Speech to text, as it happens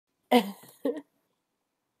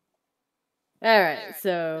Alright,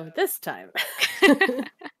 so this time.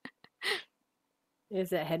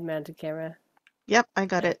 Is that head-mounted camera? Yep, I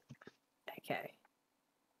got it. Okay.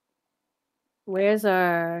 Where's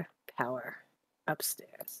our power?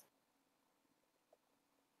 Upstairs.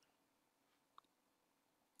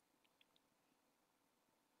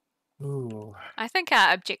 Ooh. I think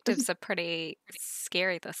our objectives are pretty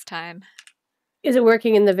scary this time. Is it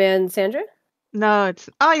working in the van, Sandra? No, it's.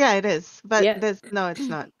 Oh, yeah, it is. But Yeah. no, it's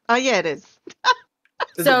not. Oh, yeah, it is. Is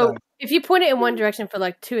it So though? if you point it in one direction for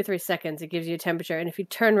like 2 or 3 seconds, it gives you a temperature. And if you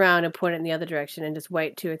turn around and point it in the other direction and just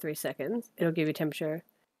wait 2 or 3 seconds, it'll give you temperature.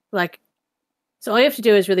 So all you have to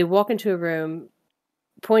do is really walk into a room,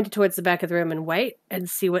 point it towards the back of the room, and wait and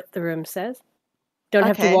see what the room says. Don't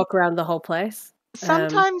have to Okay. walk around the whole place.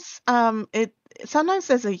 Sometimes sometimes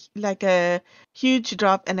there's a huge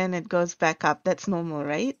drop and then it goes back up. That's normal,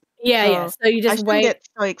 right? Yeah. So So you I just shouldn't wait. get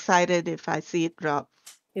so excited if I see it drop.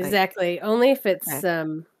 Exactly. Only if it's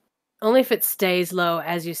only if it stays low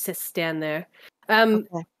as you stand there.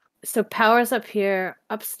 Okay. So power's up here,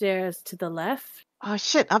 upstairs to the left. Oh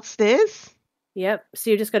shit, upstairs? Yep. So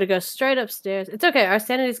you just got to go straight upstairs. It's okay. Our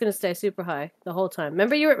sanity's going to stay super high the whole time.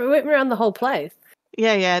 Remember, we went around the whole place.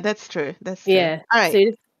 Yeah, that's true. That's true. Yeah. All right. So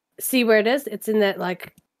you just see where it is. It's in that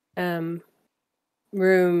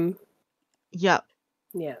room. Yep.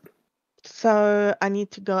 Yeah. So I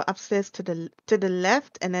need to go upstairs to the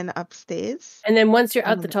left and then upstairs. And then once you're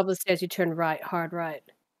at the top of the stairs, you turn right, hard right.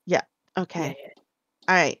 Yeah. Okay. Yeah.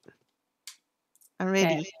 All right. I'm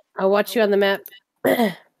ready. Okay. I'll watch you on the map.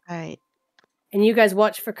 All right. And you guys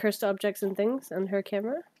watch for cursed objects and things on her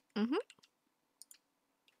camera? Mm-hmm.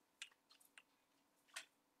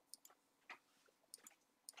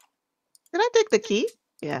 Did I take the key?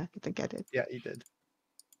 Yeah, I think I did. Yeah, you did.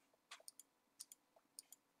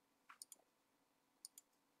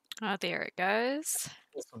 Oh, there it goes.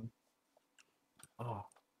 Awesome. Oh.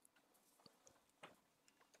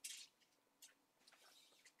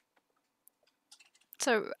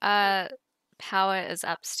 So, power is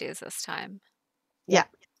upstairs this time. Yeah.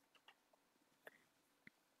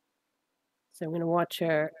 So I'm going to watch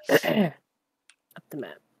her up the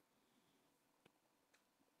map.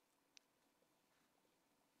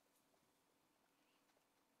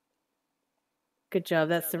 Good job.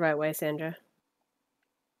 That's the right way, Sandra.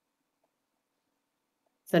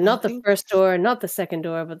 So And not the first door, not the second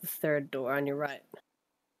door, but the third door on your right.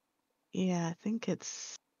 Yeah, I think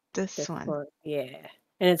it's this one. Yeah.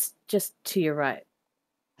 And it's just to your right.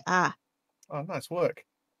 Ah. Oh, nice work.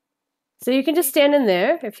 So you can just stand in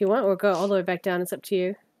there if you want, or go all the way back down. It's up to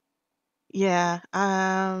you. Yeah.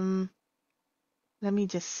 Let me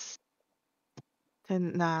just.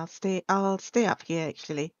 Then I'll stay up here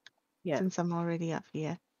actually. Yeah. Since I'm already up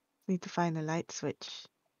here. Need to find a light switch.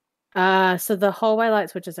 So the hallway light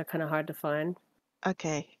switches are kind of hard to find.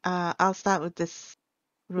 Okay. I'll start with this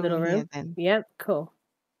Little room here then. Yep, cool.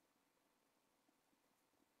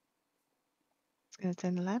 It's gonna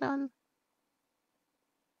turn the light on.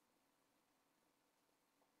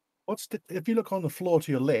 If you look on the floor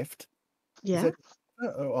to your left? Yeah.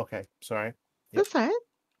 Oh, okay. Sorry. Yep. That's all right.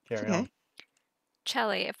 Carry on.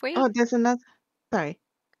 Charlie, if we... Oh, there's another... Sorry.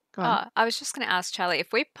 Go on. Oh, I was just going to ask Charlie,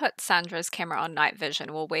 if we put Sandra's camera on night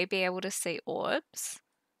vision, will we be able to see orbs?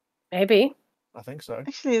 Maybe. I think so.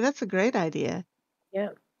 Actually, that's a great idea.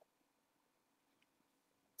 Yeah.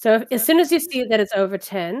 So as soon as you see that it's over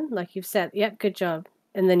 10, like you've said, yep, good job.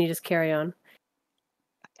 And then you just carry on.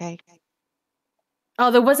 Okay. Oh,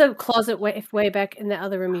 there was a closet way back in the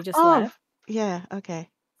other room you just left. Yeah, okay.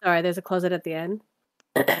 Sorry, there's a closet at the end.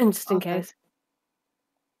 Just in case.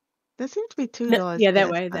 There seems to be two doors. Yeah, that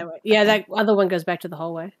way. Yeah, that other one goes back to the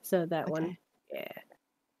hallway. So that one. Yeah.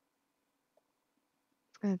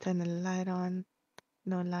 It's going to turn the light on.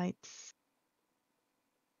 No lights.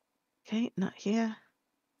 Okay, not here.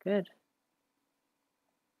 Good.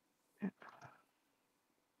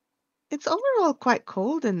 It's overall quite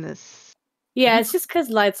cold in this. Yeah, it's just because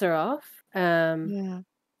lights are off. Yeah.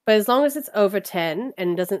 But as long as it's over 10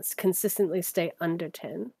 and doesn't consistently stay under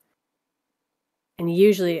 10. And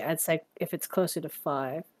usually I'd say if it's closer to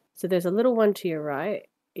 5. So there's a little one to your right.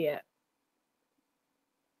 Yeah.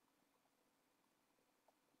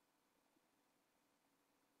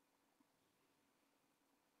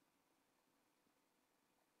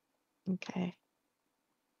 Okay.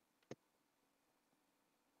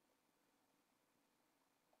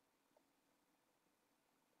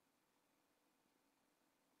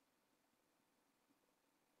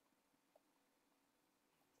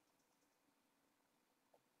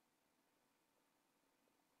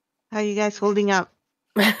 How are you guys holding up?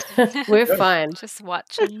 We're Good. fine. Just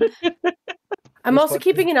watching. I'm We're also spot-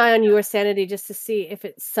 keeping an eye on your sanity just to see if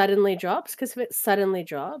it suddenly drops, because if it suddenly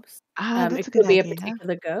drops, That's it a good could be a idea.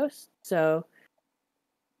 particular ghost. So,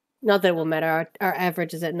 not that it will matter. Our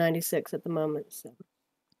average is at 96 at the moment, so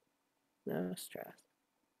no stress.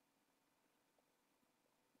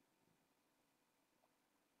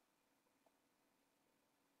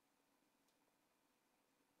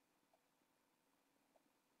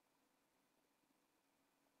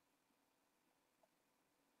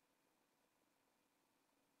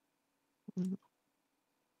 Mhm.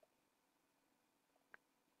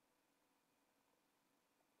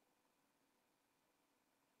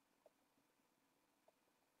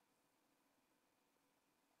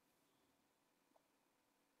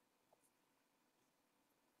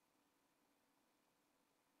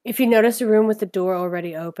 If you notice a room with the door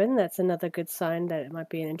already open, that's another good sign that it might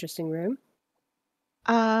be an interesting room.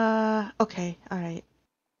 Okay, all right.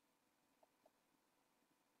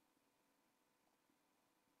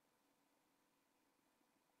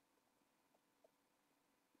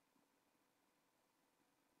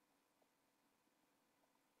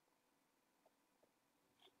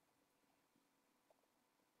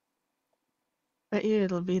 Bet you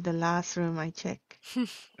it'll be the last room I check.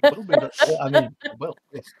 It will be. I mean, well,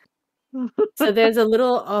 yes. So there's a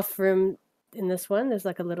little off room in this one. There's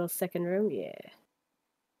like a little second room. Yeah.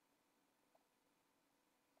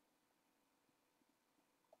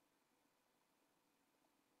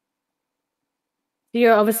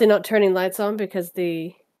 You're obviously not turning lights on because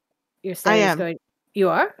your I sanity's am. going. You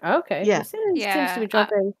are? Oh, okay. Yeah. Your sanity seems to Yeah, be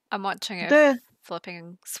dropping. I'm watching her The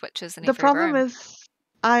flipping switches in the every problem room. is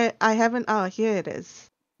I haven't. Oh, here it is.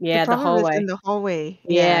 The Yeah, the problem is hallway. in the hallway.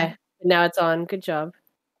 Yeah. Now it's on. Good job.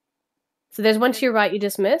 So there's one to your right you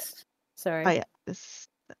just missed. Sorry. Oh yeah. That's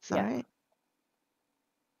Yeah. all right.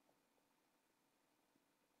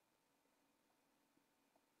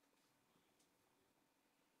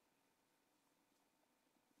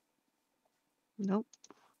 Nope.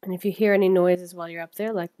 And if you hear any noises while you're up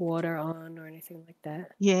there, like water on or anything like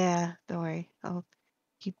that, Yeah, don't worry. I'll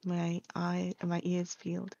keep my ears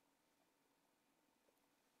peeled.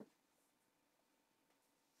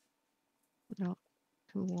 No,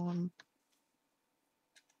 too warm.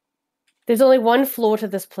 there's only one flaw to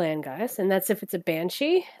this plan, guys, and that's if it's a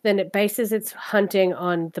banshee, then it bases its hunting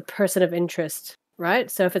on the person of interest, right?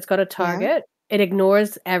 So if it's got a target, it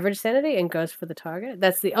ignores average sanity and goes for the target.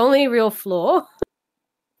 That's the only real flaw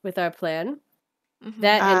with our plan. Mhm.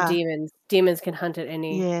 That and demons. Demons can hunt at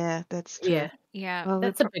any. Yeah, that's true. Yeah, Yeah. Well,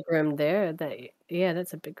 that's a big room there.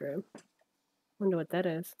 That's a big room. Wonder what that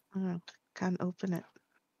is. can't open it.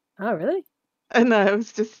 Oh, really? No, I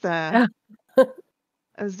was just Oh.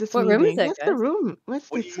 I was just What room is meaning. that, What's the guys? room? What's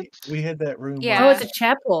the switch? We had that room. Yeah. Oh, it's a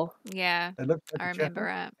chapel. Yeah, It looked like I a remember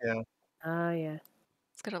chapel. it. Yeah. Oh, yeah.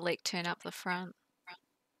 It's got a leak turn up the front.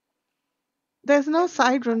 There's no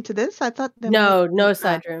side room to this. I thought there No, might no be.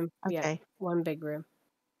 side room. Yeah, Okay. one big room.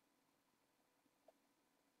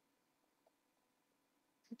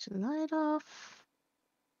 Switch the light off.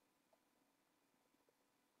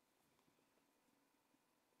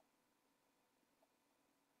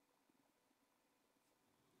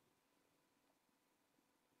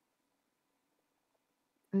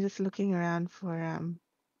 I'm just looking around for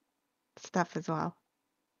stuff as well.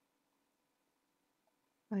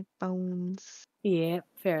 Like bones. Yeah,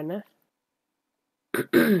 fair enough.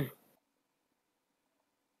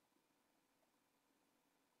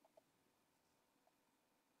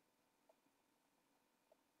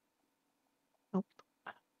 Nope.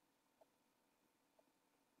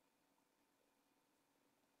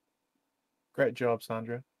 Great job,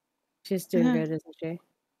 Sandra. She's doing good, isn't she?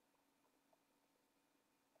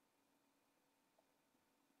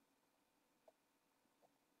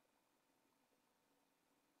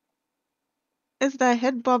 Is the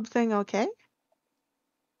head bob thing okay?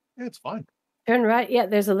 Yeah, it's fine. Turn right. Yeah,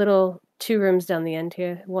 there's a little 2 rooms down the end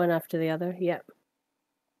here, one after the other. Yep.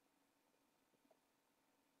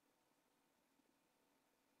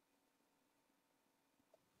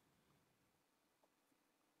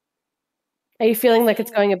 Are you feeling like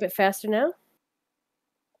it's going a bit faster now?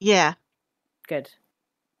 Yeah. Good.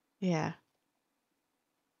 Yeah.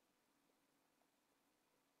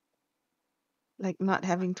 Like not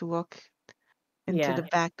having to walk into the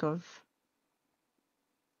back of.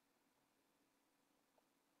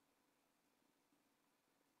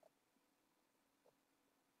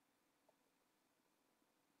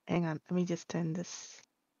 Hang on, let me just turn this.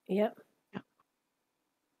 Yep. Yep.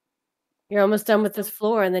 You're almost done with this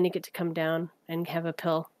floor, and then you get to come down and have a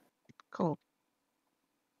pill. Cool.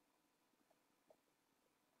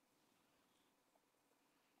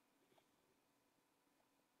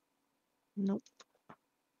 Nope.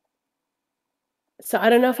 So I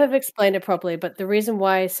don't know if I've explained it properly, but the reason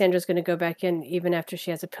why Sandra's going to go back in even after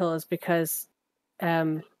she has a pill is because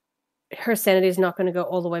her sanity is not going to go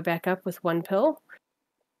all the way back up with one pill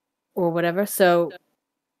or whatever. So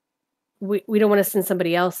we don't want to send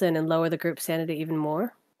somebody else in and lower the group sanity even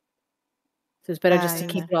more. So it's better just to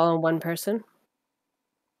keep it all in one person.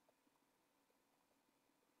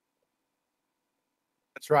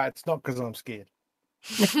 That's right. It's not because I'm scared.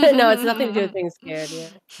 No, it's nothing to do with being scared. Yeah.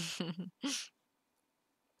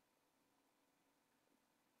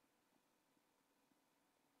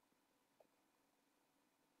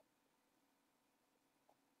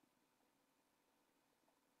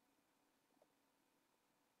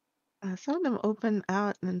 Some of them open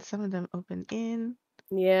out and some of them open in.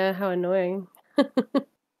 Yeah, how annoying.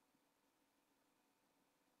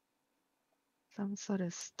 Some sort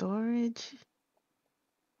of storage.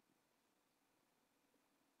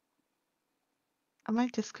 I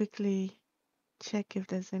might just quickly check if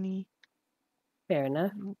there's any. Fair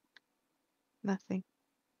enough. Nothing.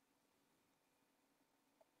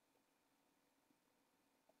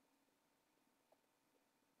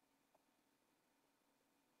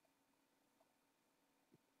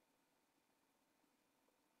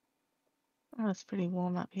 Oh, it's pretty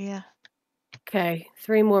warm up here. Okay,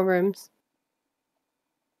 3 more rooms.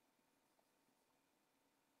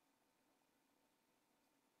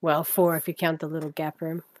 Well, 4 if you count the little gap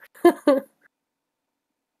room.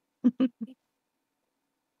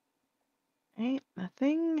 Ain't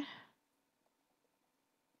nothing.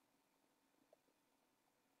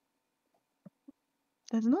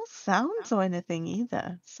 There's no sounds or anything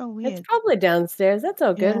either. So weird. It's probably downstairs. That's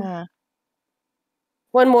all good. Yeah.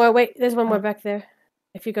 One more. Wait, there's one more back there.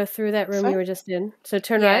 If you go through that room Sorry? you were just in. So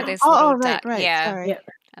turn Yeah, right. there's Oh, little right. yeah, Sorry. Yep.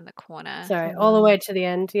 in the corner. Sorry, all the way to the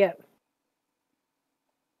end. Yep.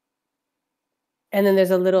 And then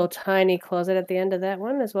there's a little tiny closet at the end of that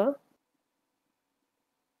one as well.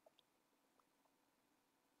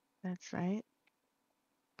 That's right.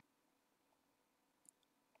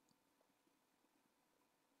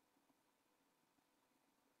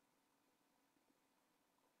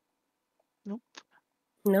 Nope.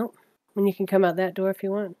 Nope. And you can come out that door if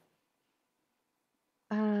you want.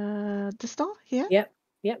 This door here? Yep.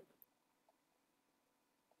 Yep.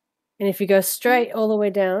 And if you go straight all the way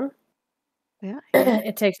down, Yeah. Here.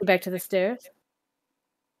 it takes you back to the stairs.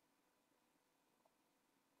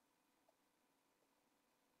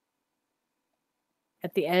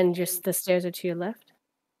 At the end, just the stairs are to your left.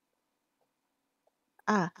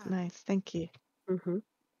 Ah, nice. Thank you. Mm-hmm.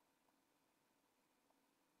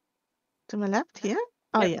 To my left here?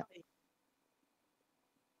 Oh, Yep. yeah.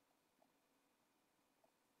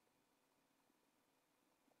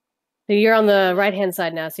 So you're on the right-hand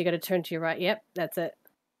side now, so you got to turn to your right. Yep, that's it.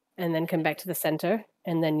 And then come back to the center,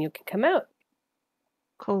 and then you can come out.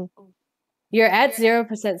 Cool. You're at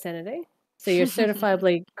 0% sanity, so you're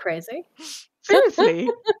certifiably crazy. Seriously?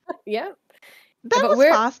 Yeah. That But was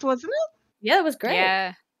fast, wasn't it? Yeah, it was great.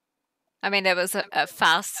 Yeah. I mean, there was a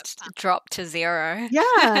fast drop to 0.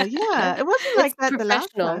 Yeah. It wasn't like that the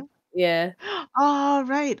last professional. time. Yeah. Oh,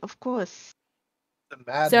 right. Of course. The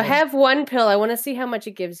mad So one. have one pill. I want to see how much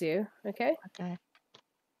it gives you. Okay. Okay.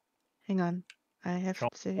 Hang on. I have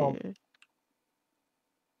Chomp, to. chomp.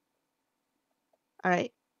 All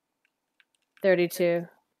right. 32.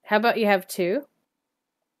 How about you have 2?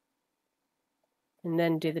 And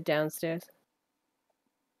then do the downstairs.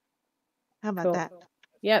 How about Cool. that?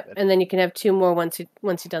 Yep. And then you can have 2 more once you've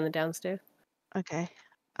done the downstairs. Okay.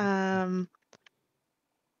 All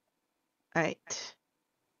right.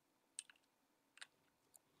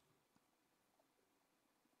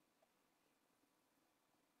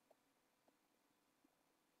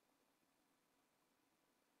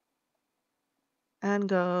 And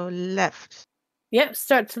go left. Yep.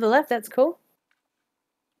 Start to the left. That's cool.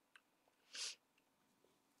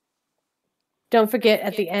 Don't forget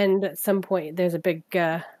at the end, at some point, there's a big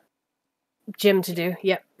gym to do.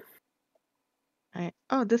 Yep. All right.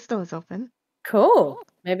 Oh, this door is open. Cool.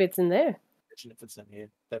 Maybe it's in there. Imagine if it's in here.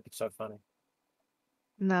 That'd be so funny.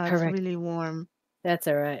 No, it's Correct. really warm. That's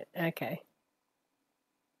all right. Okay.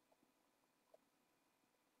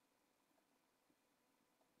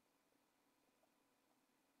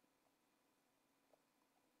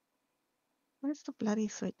 Where's the bloody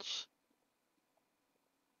switch?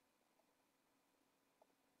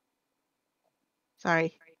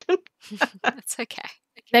 Sorry. That's okay.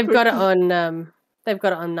 They've got it on. They've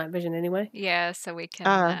got it on night vision anyway. Yeah, so we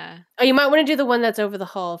can. Oh, you might want to do the one that's over the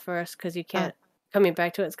hall first, because you can't. Coming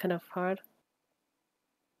back to it's kind of hard.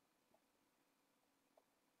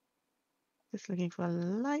 Just looking for a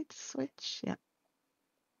light switch. Yeah.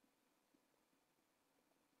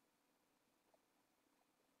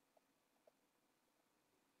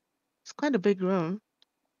 It's quite a big room.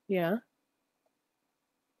 Yeah.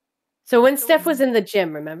 So when Steph was in the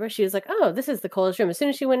gym, remember, she was like, "Oh, this is the coldest room." As soon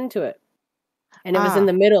as she went into it, and it was in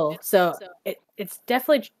the middle, so it's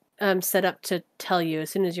definitely set up to tell you as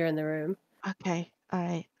soon as you're in the room. Okay. All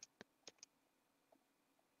right.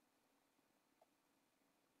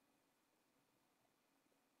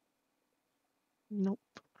 Nope.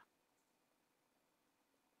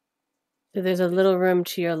 So there's a little room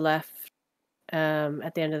to your left,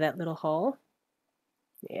 at the end of that little hall.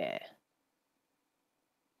 Yeah.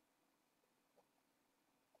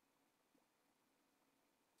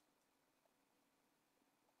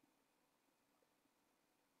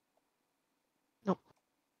 Nope.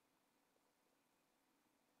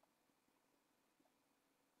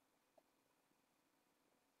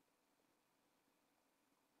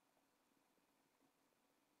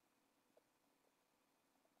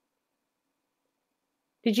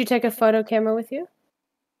 Did you take a photo camera with you?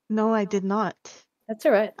 No, I did not. That's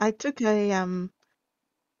all right. I took a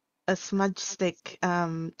smudge stick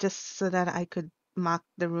just so that I could mark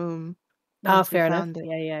the room Oh, once we fair enough. found it.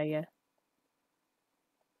 Yeah.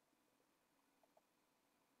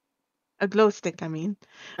 A glow stick, I mean.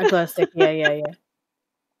 A glow stick. Yeah.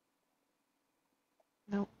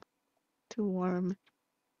 Nope. Too warm.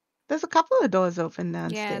 There's a couple of doors open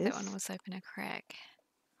downstairs. Yeah, that one was open a crack.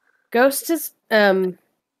 Ghost is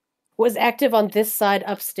was active on this side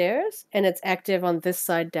upstairs, and it's active on this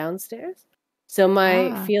side downstairs. So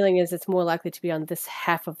my feeling is it's more likely to be on this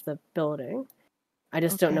half of the building. I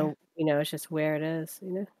just don't know, it's just where it is,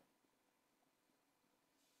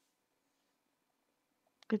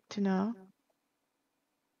 Good to know.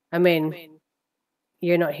 I mean,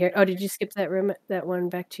 you're not here. Oh, did you skip that room, that one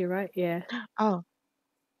back to your right? Yeah. Oh.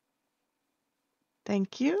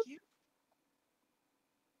 Thank you.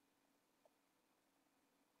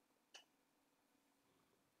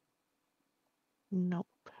 Nope.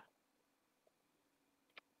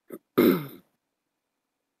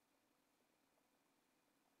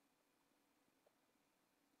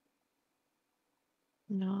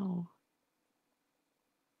 No.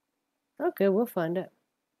 Okay, we'll find it.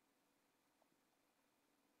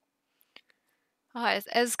 Oh, it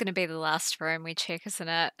is going to be the last room we check, isn't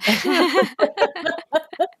it?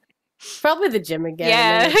 Probably the gym again.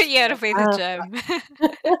 Yeah, it'll be the gym.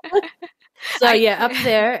 So up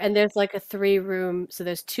there, and there's like a 3-room. So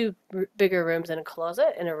there's 2 bigger rooms and a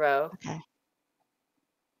closet in a row. Okay.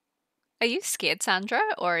 Are you scared, Sandra,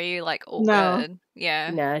 or are you like all No. good?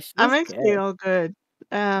 Yeah. No, she's I'm actually good. all good.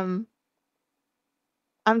 I'm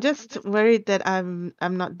just worried that I'm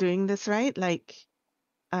not doing this right. Like,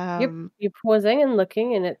 You're pausing and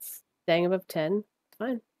looking, and it's staying above 10. It's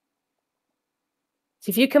fine. So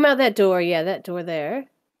if you come out that door, that door there,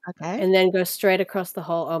 okay. and then go straight across the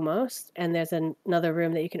hall almost, and there's another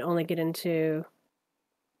room that you can only get into.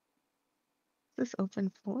 Is this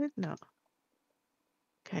open forward? No.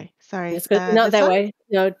 Okay, sorry. Just go, not this that one? way.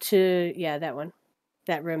 No, to that one,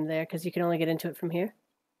 that room there, because you can only get into it from here.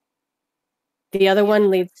 The other one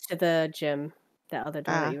leads to the gym. That other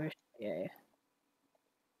door that you were. Yeah.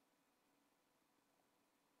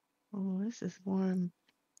 Oh, this is warm.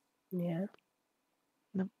 Yeah.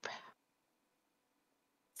 Nope.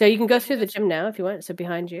 So you can go through the gym now if you want. So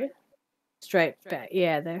behind you, straight back.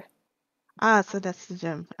 Yeah, there. So that's the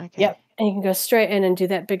gym. Okay. Yep, and you can go straight in and do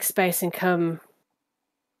that big space and come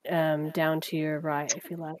down to your right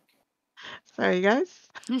if you like. Sorry, guys.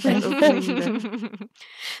 That's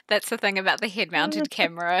the thing about the head-mounted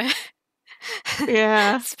camera.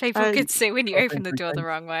 Yeah. So people can see when you open the door the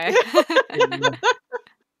wrong way.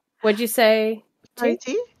 What'd you say? Sorry,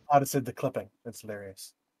 T? I just said the clipping. It's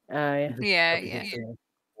hilarious. Oh, yeah. Yeah.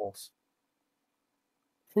 So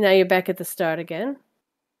now you're back at the start again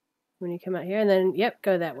when you come out here, and then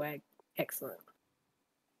go that way. Excellent.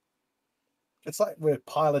 It's like we're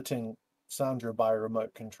piloting Sandra by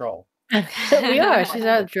remote control. We are. She's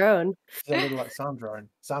our drone. She's a little like Sandrone.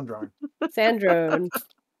 Sandrone.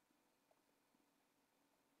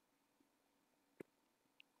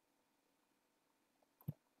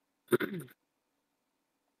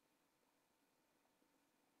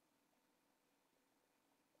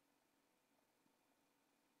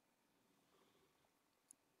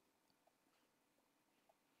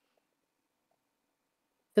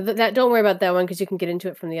 So that don't worry about that one because you can get into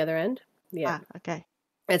it from the other end. Yeah. Okay.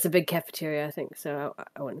 It's a big cafeteria, I think, so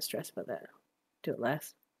I wouldn't stress about that. Do it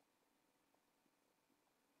last.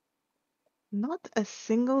 Not a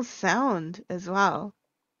single sound as well.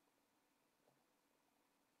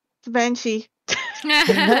 It's Banshee.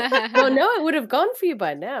 Well, no, it would have gone for you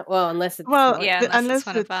by now. Well, unless it's Well, not. Yeah, the- unless it's unless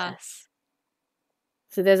one of it's us.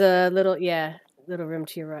 So there's a little room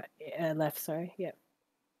to your right, left. Sorry. Yep.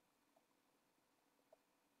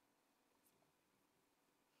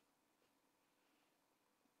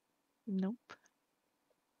 nope.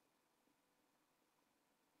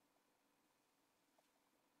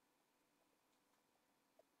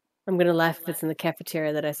 I'm gonna laugh if it's in the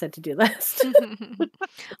cafeteria that I said to do last.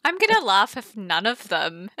 I'm gonna laugh if none of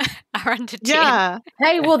them are under 10. Yeah.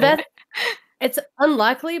 Hey, well it's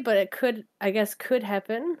unlikely, but it could, I guess, could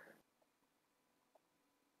happen.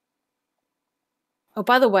 Oh,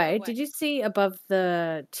 by the way, did you see above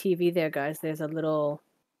the TV there, guys? There's a little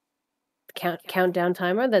countdown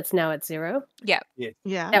timer that's now at 0. Yeah.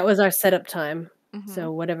 Yeah. That was our setup time. Mhm.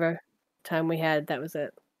 So whatever time we had, that was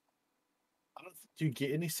it. Do you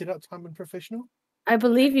get any setup time in professional? I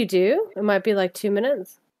believe you do. It might be like 2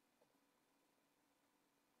 minutes.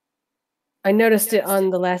 I noticed it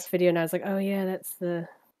on the last video, and I was like, "Oh yeah, that's the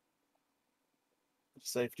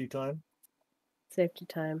Safety time. safety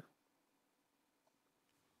time."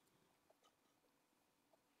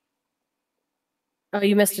 Oh,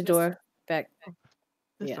 you missed a door back.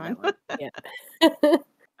 This Yeah, one. that one. Yeah.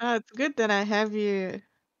 Oh, it's good that I have you.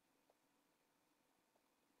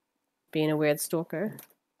 Being a weird stalker.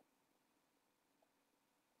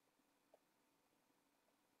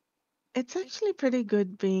 It's actually pretty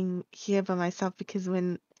good being here by myself because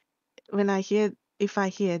when if I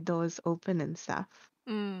hear doors open and stuff,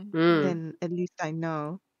 Mm. then at least I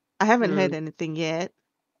know. I haven't heard anything yet.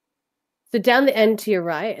 So down the end to your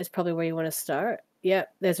right is probably where you want to start.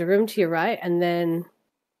 Yep, there's a room to your right, and then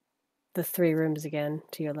the 3 rooms again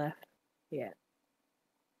to your left. Yeah.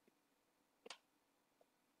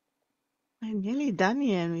 I'm nearly done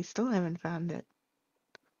here and we still haven't found it.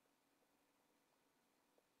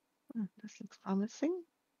 Oh, this looks promising.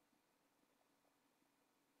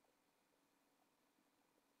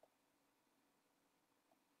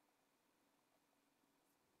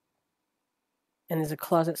 And there's a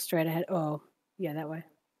closet straight ahead. Oh, yeah, that way.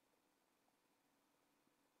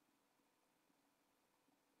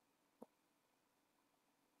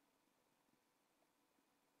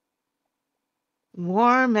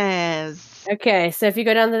 Warm as. Okay, so if you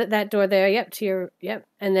go down that door there, yep,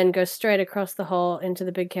 and then go straight across the hall into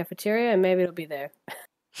the big cafeteria, and maybe it'll be there.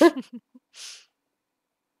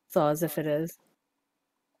 It's all as if it is.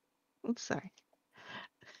 Oops, sorry.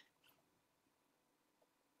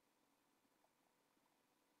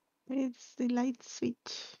 It's the light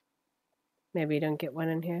switch. Maybe you don't get one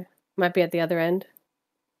in here. Might be at the other end.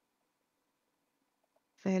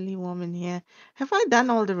 Fairly warm in here. Have I done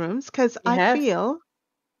all the rooms? Because You have.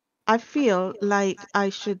 I feel like I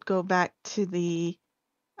should go back to the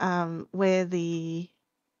where the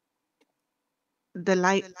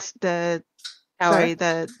light the Tower.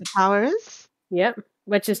 the tower is. Yep,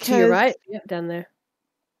 which is to your 'Cause right. Yep, down there.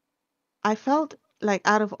 I felt like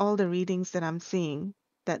out of all the readings that I'm seeing,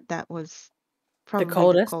 that was probably the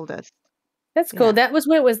coldest. coldest. That's cool. Yeah. That was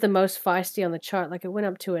when it was the most feisty on the chart. Like it went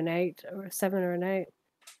up to an 8 or a 7 or an 8.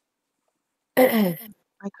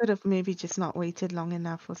 I could have maybe just not waited long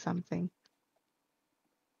enough or something.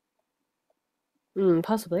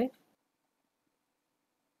 Possibly.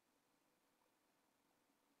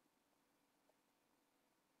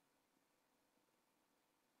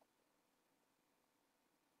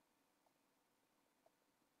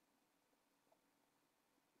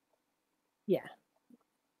 Yeah.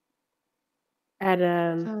 Add So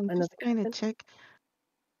I'm another just trying to curtain. check.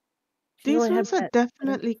 If you These only have rooms are that-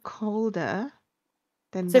 definitely colder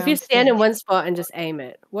than So if you stand in downstairs. one spot and just aim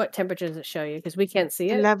it, what temperature does it show you? Because we can't see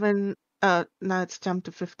it. 11. Now it's jumped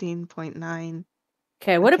to 15.9.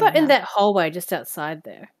 Okay, what Okay, about in now. that hallway just outside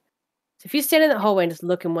there? So if you stand in that hallway and just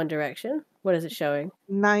look in one direction, what is it showing?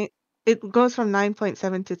 9. It goes from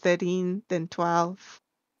 9.7 to 13, then 12.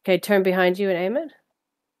 Okay, turn behind you and aim it.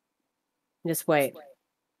 And just wait.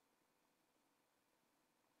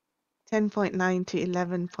 10.9 to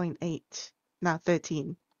 11.8. Now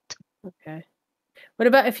 13. Okay. What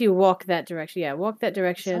about if you walk that direction? Yeah, walk that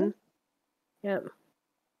direction. Yep.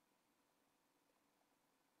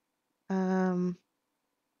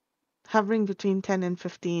 Hovering between 10 and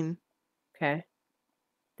 15. Okay.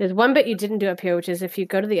 There's one bit you didn't do up here, which is if you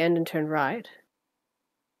go to the end and turn right.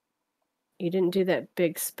 You didn't do that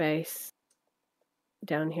big space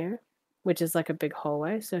down here, which is like a big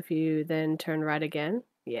hallway. So if you then turn right again,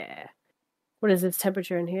 yeah. What is this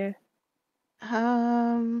temperature in here?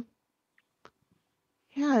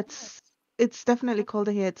 Yeah, it's definitely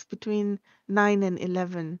colder here. It's between 9 and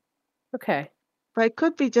 11. Okay. But it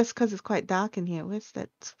could be just because it's quite dark in here. Where's that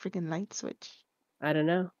freaking light switch? I don't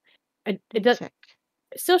know. It Let me does. check.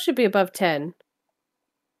 It still should be above 10.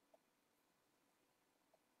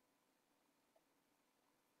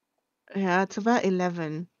 Yeah, it's about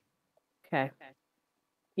 11. Okay.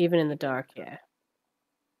 Even in the dark, yeah.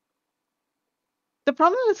 The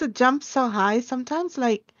problem is it jumps so high sometimes.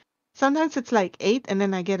 Sometimes it's like 8, and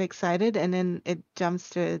then I get excited, and then it jumps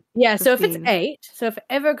to Yeah, so if it's 15. 8, so if it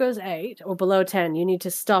ever goes 8 or below 10, you need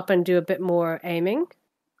to stop and do a bit more aiming.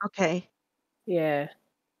 Okay. Yeah.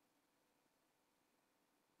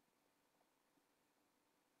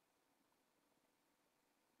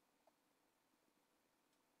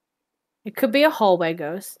 It could be a hallway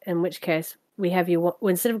ghost, in which case we have you,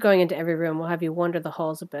 instead of going into every room, we'll have you wander the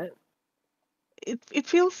halls a bit. It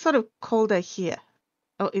feels sort of colder here.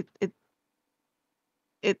 Oh,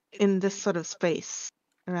 it in this sort of space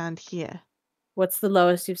around here. What's the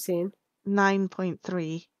lowest you've seen?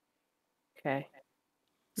 9.3. Okay.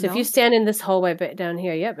 So if you No? stand in this hallway bit down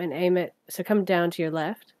here, yep, and aim it, so come down to your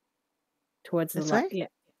left, towards the This left. way?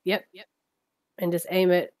 Yep. And just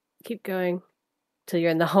aim it, keep going till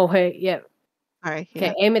you're in the hallway. Yep. All right, Okay,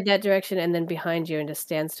 yeah. aim it that direction and then behind you and just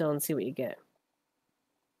stand still and see what you get.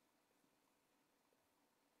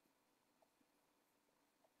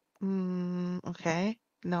 Okay.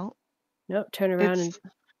 No. Nope, turn around and It's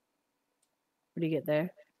what do you get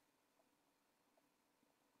there?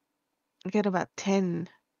 I get about 10,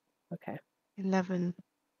 Okay. 11.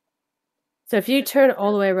 So if you turn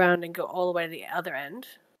all the way around and go all the way to the other end,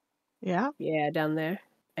 Yeah? yeah, down there,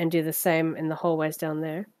 and do the same in the hallways down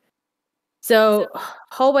there. So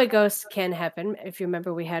hallway ghosts can happen. If you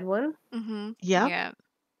remember, we had one. Mm-hmm. Yeah.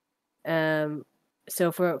 Yeah. So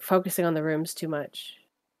if we're focusing on the rooms too much,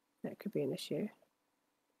 that could be an issue.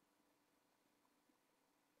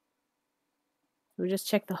 We just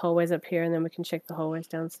check the hallways up here, and then we can check the hallways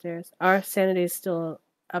downstairs. Our sanity is still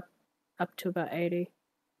up to about 80.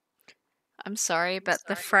 I'm sorry, but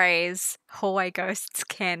the phrase hallway ghosts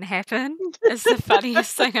can happen is the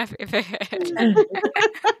funniest thing I've ever heard.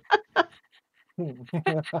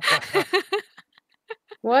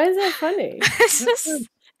 Why is that funny? It's just,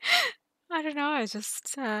 I don't know. I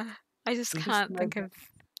just just can't think of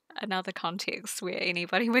another context where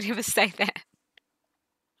anybody would ever say that.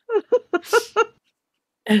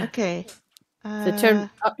 Okay. So turn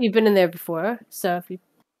up. You've been in there before, so if you,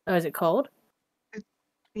 is it cold?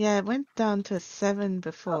 Yeah, it went down to 7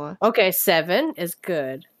 before. Okay, 7 is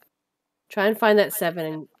good. Try and find that 7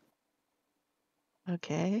 and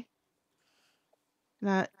Okay.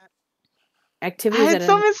 Now, activities it's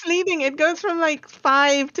so misleading. It goes from like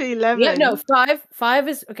 5 to 11. Yeah, no, 5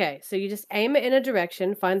 is okay. So you just aim it in a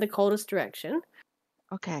direction, find the coldest direction.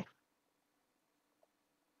 Okay.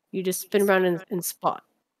 You just spin around and spot.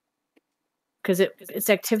 Because its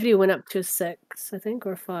activity went up to 6, I think,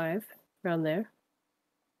 or 5, around there.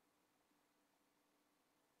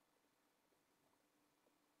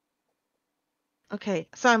 Okay.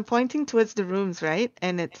 So I'm pointing towards the rooms, right?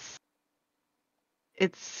 And it's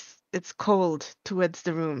cold towards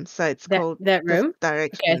the room. So it's cold That this room?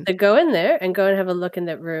 direction. Okay, so go in there and go and have a look in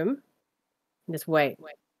that room. And just wait.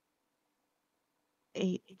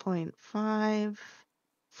 8.5,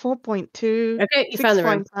 4.2. Okay, you found the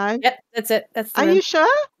room. 6.5. Yep, that's it. That's the Are room. you sure?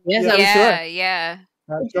 Yes, Yeah. I'm sure. Yeah.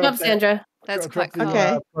 Good job, Sandra. That's drop quite the cool.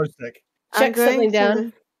 Okay. glow stick. Check something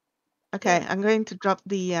down. Okay, I'm going to drop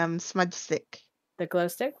the smudge stick. The glow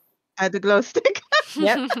stick. The glow stick.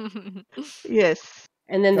 Yep. Yes.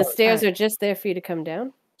 And then the Got it. stairs are just there for you to come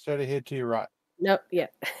down. Straight ahead to your right. Nope, yeah.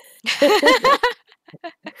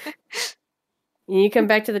 You come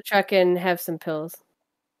back to the truck and have some pills.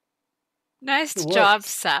 Nice It job, works.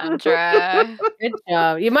 Sandra. Good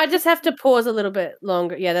job. You might just have to pause a little bit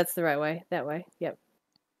longer. Yeah, that's the right way. That way. Yep.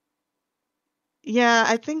 Yeah,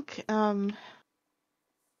 I think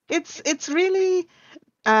it's really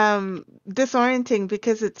disorienting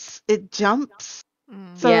because it jumps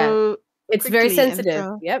Mm. so It's very quickly and sensitive.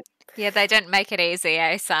 so- Yep. Yeah, they didn't make it easy,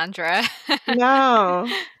 eh, Sandra? No.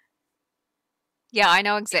 Yeah, I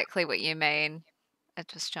know exactly what you mean. It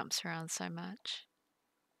just jumps around so much.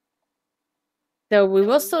 So we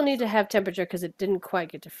will still need to have temperature because it didn't quite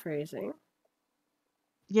get to freezing.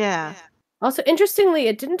 Yeah. Also, interestingly,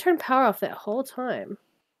 it didn't turn power off that whole time.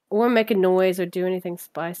 Or make a noise or do anything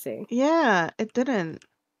spicy. Yeah, it didn't.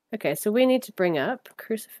 Okay, so we need to bring up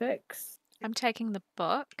crucifix. I'm taking the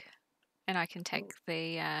book, and I can take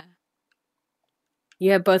the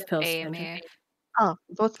You have both pills, Sandra. EMF. Oh,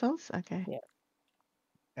 both pills? Okay. Yeah.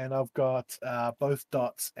 And I've got both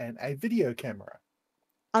dots and a video camera.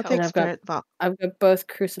 I'll Cool. take And I've got- spirit box. I've got both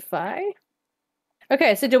crucify.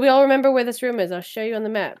 Okay, so do we all remember where this room is? I'll show you on the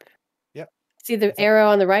map. Yep. See the Is that- arrow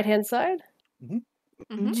on the right-hand side? Mhm.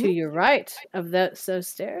 To your right of those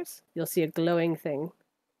stairs, you'll see a glowing thing.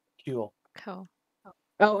 Cool. Cool.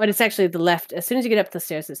 Oh, and it's actually the left. As soon as you get up the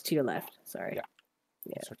stairs, it's to your left. Sorry. Yeah.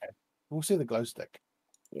 Yeah. That's okay. We'll see the glow stick.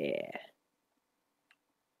 Yeah.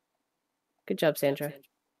 Good job, Sandra.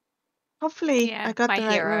 Hopefully, Yeah, I got my the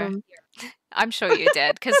right hero. room. I'm sure you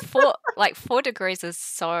did, because 4 degrees is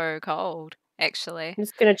so cold, actually. I'm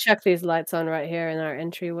just gonna chuck these lights on right here in our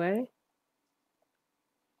entryway.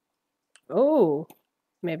 Oh,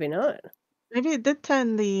 maybe not. Maybe it did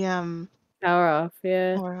turn the Power off,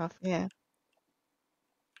 yeah. power off. Yeah.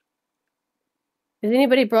 Has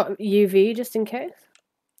anybody brought UV just in case?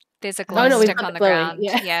 There's a Oh glow no, we've stick got on the the glowy. ground.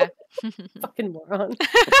 Yeah. Yeah. Fucking moron.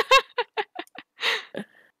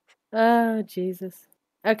 Oh, Jesus.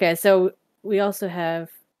 Okay, so we also have,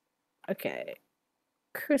 okay,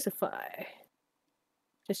 crucify.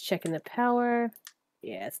 Just checking the power.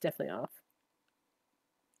 Yeah, it's definitely off.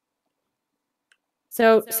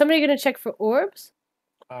 So somebody gonna check for orbs?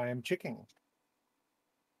 I am checking.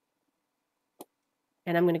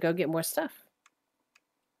 And I'm gonna go get more stuff.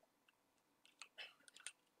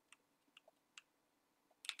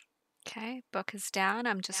 Okay, book is down.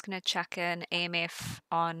 I'm just going to chuck an EMF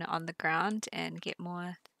on the ground and get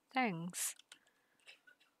more things.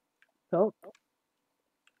 Cool.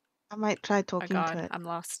 I might try Oh talking god, to it. I'm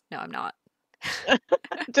lost. No, I'm not.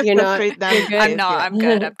 Just You're go not. straight down You're the good. I'm stairs, not. yeah. I'm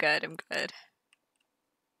good. I'm good. I'm good.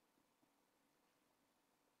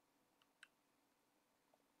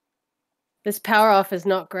 This power off is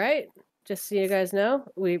not great. Just so you guys know,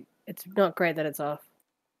 it's not great that it's off.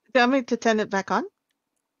 Do you want me to turn it back on?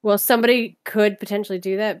 Well, somebody could potentially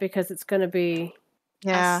do that because it's going to be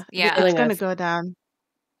Yeah. yeah. It's Killing gonna us. go down.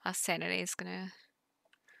 Our sanity is gonna.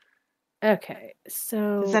 okay. Is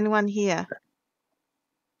So anyone here?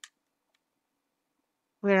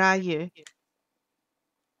 Where are you?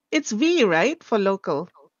 It's V, right? For local.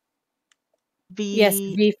 V. yes,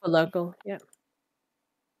 V for local. Yeah.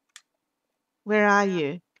 Where are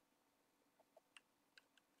you?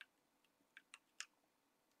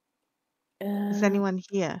 Is anyone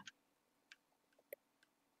here?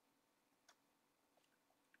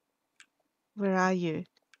 Where are you?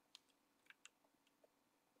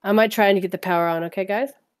 I might try and get the power on. Okay, guys.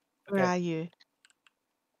 Where Okay. are you?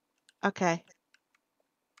 Okay.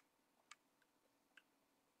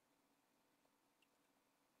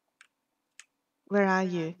 Where are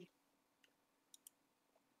you?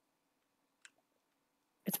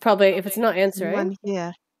 It's probably if it's not answering, Anyone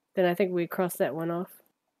here? then I think we cross that one off.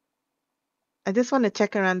 I just want to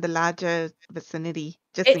check around the larger vicinity,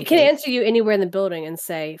 just in It can case. answer you anywhere in the building and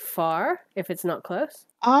say far if it's not close.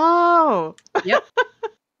 Oh, Yep.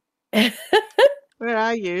 where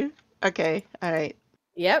are you? Okay, all right.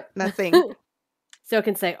 Yep. Nothing. So it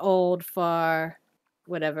can say old, far,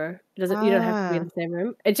 whatever. It doesn't. You don't have to be in Ah, the same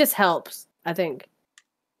room. It just helps, I think.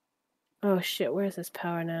 Oh shit! Where is this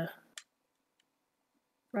power now?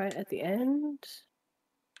 Right at the end.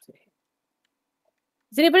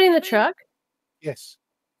 Is anybody in the truck? Yes.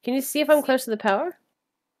 Can you see if I'm close to the power?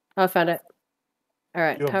 Oh, I found it. All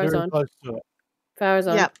right, You're power's very on. close to it. Power's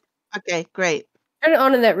on. yep. Okay, great. Turn it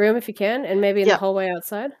on in that room if you can, and maybe in the Yep. hallway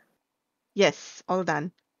outside. Yes, all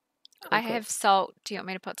done. I cool. have salt. Do you want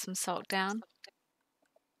me to put some salt down?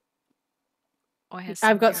 Or has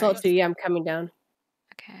I've got somebody salt already- too. Yeah, I'm coming down.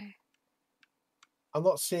 Okay. I'm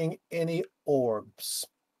not seeing any orbs.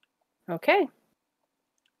 Okay.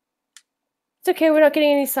 It's okay. We're not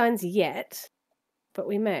getting any signs yet, but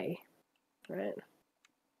we may. Right.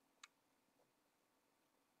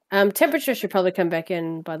 Temperature should probably come back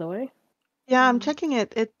in. By the way. Yeah, I'm Mm. checking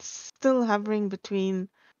it. It's still hovering between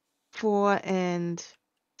 4 and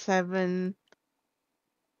 7.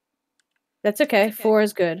 That's okay. 4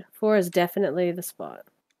 is good. 4 is definitely the spot.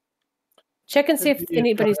 Check and see if It's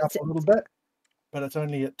anybody's. going up a little bit, but it's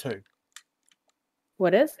only at 2.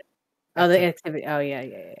 What is? Oh, the Activity. activity. Oh,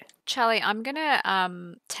 yeah. Charlie, I'm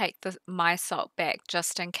gonna take my salt back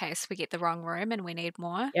just in case we get the wrong room and we need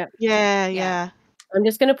more. Yep. Yeah. I'm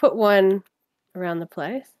just gonna put one around the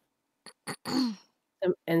place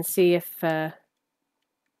and see if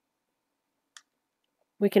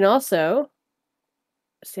we can also,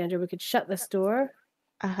 Sandra. We could shut this door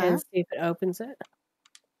Uh-huh. and see if it opens it.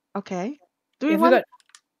 Okay. Do we If we want got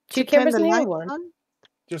two to turn cameras the in here, or lights one. on?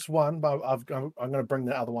 Just one, but I'm going to bring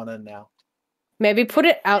the other one in now. Maybe put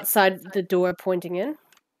it outside the door pointing in.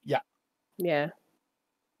 Yeah. Yeah.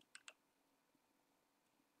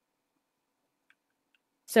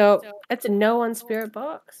 So that's a no on spirit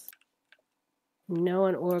box. No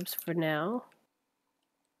on orbs for now.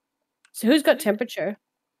 So who's got temperature?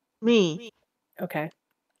 Me. Okay.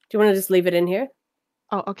 Do you want to just leave it in here?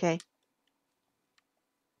 Oh, okay.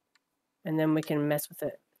 And then we can mess with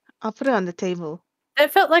it. I'll put it on the table.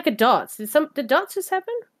 That felt like a dots. Did dots just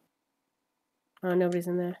happen? Oh, nobody's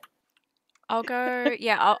in there. I'll go.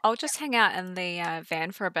 Yeah, I'll just hang out in the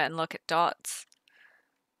van for a bit and look at dots.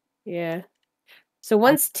 Yeah. So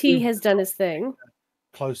once T has done his thing,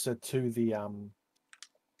 Closer to the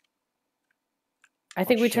I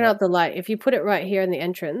think we turn out the light. If you put it right here in the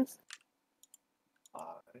entrance. I'm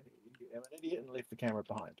an idiot and left the camera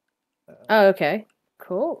behind. Oh, okay.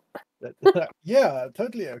 Cool. Yeah,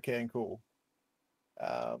 totally okay and cool.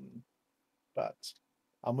 But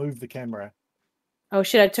I'll move the camera. Oh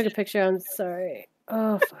shit! I took a picture. I'm sorry.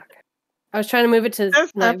 Oh fuck! I was trying to move it to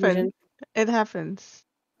It night vision. happens. It happens.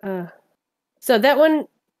 So that one.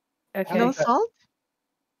 Okay. No salt?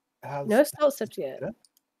 No salt steps yet.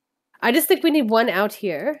 I just think we need one out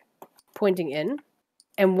here, pointing in,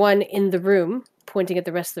 and one in the room, pointing at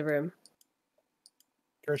the rest of the room.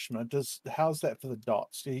 Krishna, how's that for the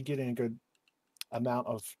dots? Do you get a good amount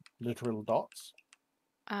of literal dots?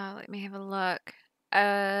 Let me have a look.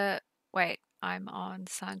 Wait, I'm on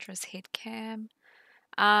Sandra's head cam.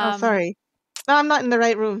 Oh, sorry. No, I'm not in the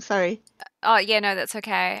right room. Sorry. Oh, yeah, no, that's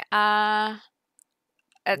okay.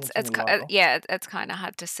 It's turn the light off. yeah, it's kind of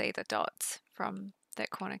hard to see the dots from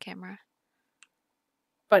that corner camera.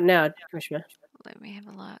 But now, Krishna. Let me have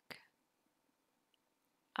a look.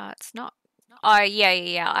 It's not. Oh,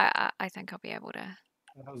 yeah. I think I'll be able to.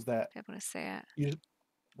 How's that? Be able to see it.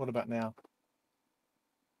 What about now?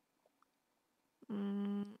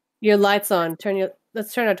 Your light's on.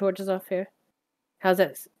 Let's turn our torches off here. How's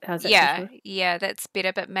that? Yeah, yeah, that's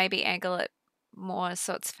better. But maybe angle it more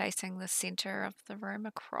so it's facing the center of the room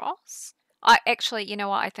across. Actually, you know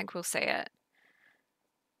what? I think we'll see it.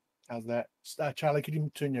 How's that? Charlie, could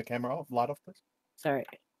you turn your camera off? Light off, please. Sorry.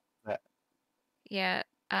 That. Yeah.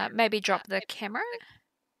 Maybe drop the camera.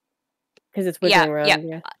 Because it's wiggling around.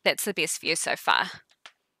 Yeah, that's the best view so far.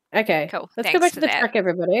 Okay. Cool. Let's Thanks go back for to the that. truck,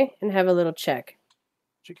 everybody, and have a little check.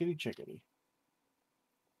 Chickadee.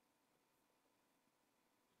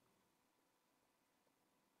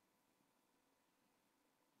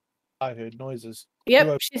 I heard noises.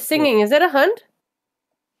 Yep, she's singing. Is that a hunt?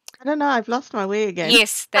 I don't know. I've lost my way again.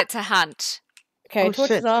 Yes, that's a hunt. Okay, Oh,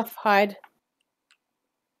 torches shit. off. Hide.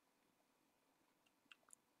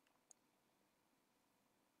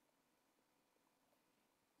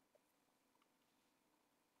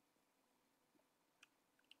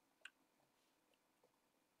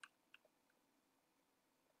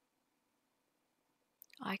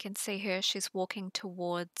 I can see her. She's walking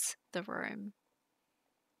towards the room.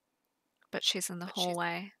 But she's in the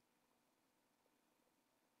hallway.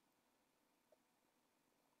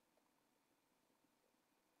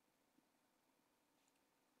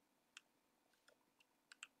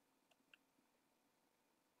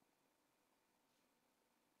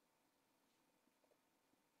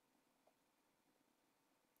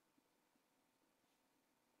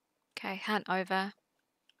 Okay, hunt over.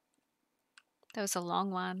 That was a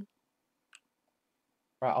long one.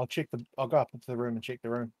 Right, I'll go up into the room and check the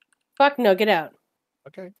room. Fuck no, get out.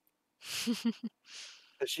 Okay.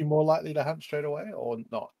 Is she more likely to hunt straight away or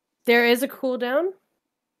not? There is a cooldown,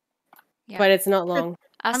 but it's not long.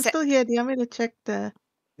 I'm still here. Do you want me to check the...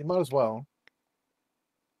 You might as well.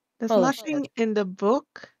 There's Holy nothing in the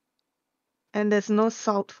book, and there's no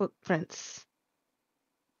salt footprints.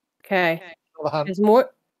 Okay. Another hunt. There's more.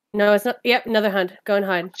 No, it's not. Yep, another hunt. Go and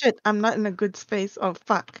hide. Shit, I'm not in a good space. Oh,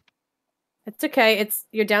 fuck. It's okay.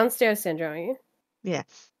 You're downstairs, Sandra, aren't you?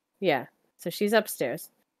 Yes. Yeah. So she's upstairs.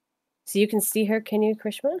 So you can see her, can you,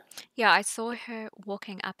 Krishna? Yeah, I saw her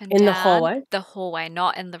walking up and In down. the hallway? The hallway,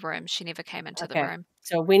 not in the room. She never came into the room.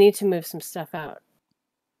 So we need to move some stuff out.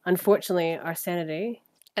 Unfortunately, our sanity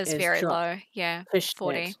is very dropped. low. Yeah,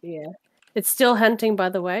 40. Yeah. It's still hunting, by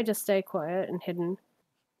the way. Just stay quiet and hidden.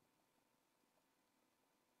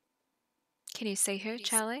 Can you see her,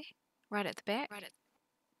 Charlie? Right at the back?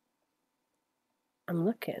 I'm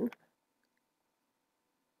looking.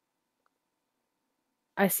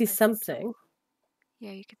 I see something.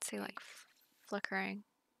 Yeah, you could see like flickering.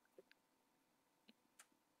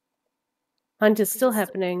 Hunt is still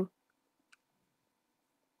happening.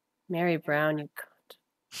 Mary Brown, you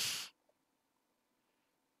cunt.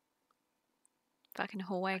 Fucking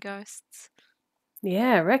hallway ghosts.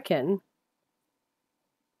 Yeah, I reckon.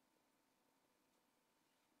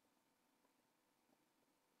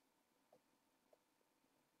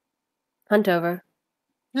 Hunt over.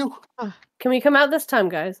 No. Can we come out this time,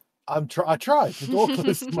 guys? I tried. The door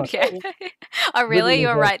closed. Okay. Oh, really? Literally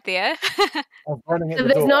You're just- right there. I'm running at So the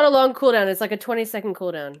it's door. not a long cooldown. It's like a 20-second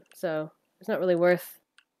cooldown. So it's not really worth.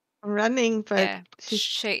 Running, but Yeah,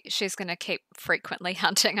 she's she's gonna keep frequently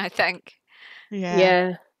hunting, I think.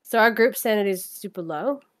 Yeah. So our group sanity is super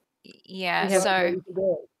low. Yeah, We have- so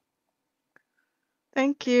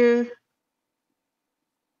Thank you.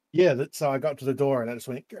 Yeah, so I got to the door and I just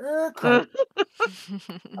went. "Grr, Uh, crunk."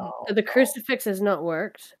 Oh, So the crucifix has not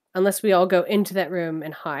worked unless we all go into that room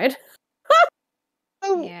and hide.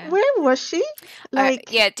 oh, Yeah. where was she?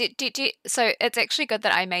 Like, yeah, did you, so it's actually good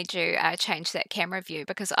that I made you change that camera view,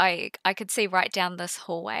 because I could see right down this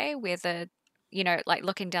hallway where the, you know, like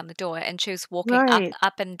looking down the door, and she was walking Right.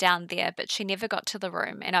 up and down there, but she never got to the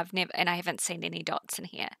room, and I haven't seen any dots in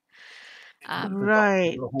here.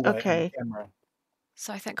 Right. the hallway and the Okay. camera.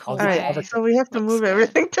 So I think I'll All just right. have hallway, a- So we have to looks move good.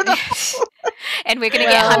 everything to the. and we're gonna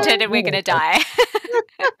Well- get hunted, and we're gonna die.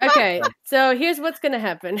 Okay, so here's what's gonna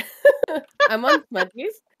happen. I'm on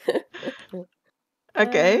smudgies.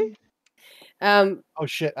 Okay. Oh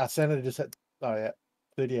shit! Our sanity just hit. Oh yeah,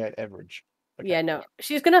 38 average. Okay. Yeah, no.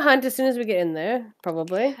 She's gonna hunt as soon as we get in there,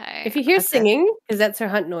 probably. Okay. If you hear Okay. singing, because that's her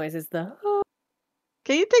hunt noise, is the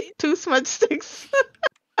Can you take 2 smudge sticks?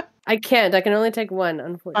 I can't. I can only take one,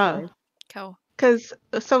 unfortunately. Cool. Because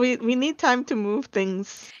so we need time to move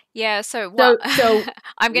things. Yeah, so what? so-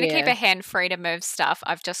 I'm gonna keep yeah. a hand free to move stuff.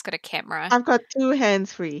 I've just got a camera. I've got 2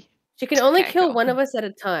 hands free. She can only Okay, kill cool. one of us at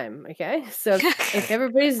a time, okay? So if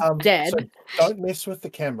everybody's dead, So don't mess with the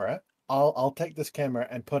camera. I'll take this camera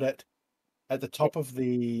and put it at the top of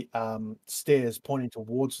the stairs pointing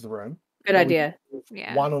towards the room. good But we idea. can move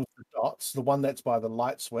Yeah. One of the dots, the one that's by the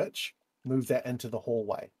light switch, move that into the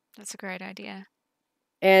hallway. That's a great idea.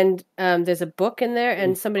 And there's a book in there,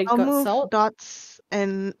 and somebody I'll got move salt. dots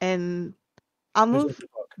and I'll Who's move got the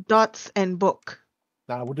book? dots and book.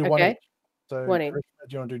 No, we'll do one Okay. each. So, One each. Karishma,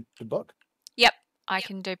 do you want to do the book? Yep, I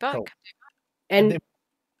can do book. Cool. And then-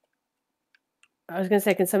 I was gonna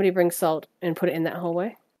say, can somebody bring salt and put it in that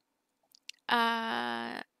hallway?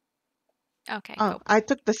 Okay, Oh, cool. I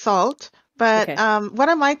took the salt, but Okay. what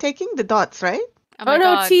am I taking? The dots, right? Oh, Oh my no,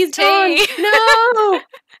 God, tea's gone! tea. No!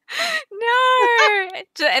 No!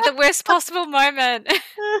 At the worst possible moment.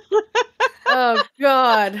 Oh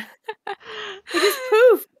god. He just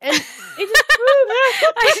poofed! And he just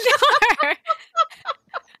poofed! I know.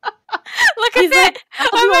 Look at He's that! like, I'll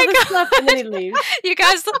Oh do my all this God. stuff, and then he leaves. You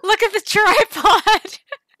guys, look at the tripod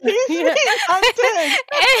He's Yeah. being hunted.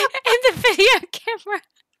 and the video camera.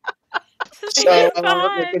 This is So so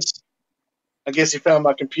I fun. guess you found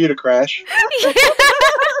my computer crash.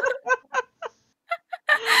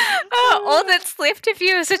 Oh, all that's left of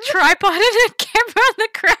you is a tripod and a camera on the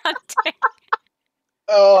ground.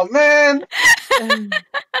 Oh man!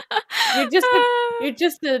 You're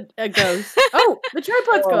just a ghost. Oh, the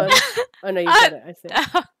tripod's Oh. gone. Oh no, you got it. I see.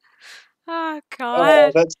 Oh Oh,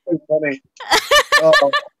 God! that's so funny. Oh.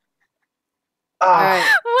 All Ah,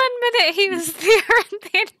 right. 1 minute he was there,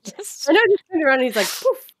 and then just I know he turned around and he's like,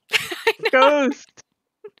 poof. Ghost.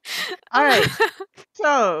 All right.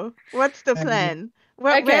 So, what's the Um, plan?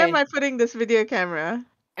 Where am okay. I putting this video camera?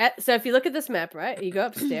 So if you look at this map, right, you go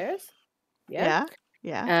upstairs. Yeah.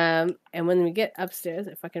 Yeah. And when we get upstairs,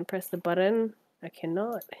 if I can press the button, I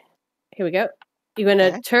cannot. Here we go. You're gonna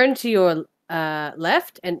Okay. turn to your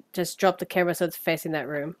left and just drop the camera so it's facing that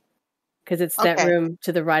room, because it's that Okay. room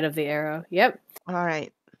to the right of the arrow. Yep. All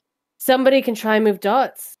right. Somebody can try and move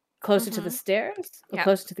dots closer to the Mhm. stairs or Yep.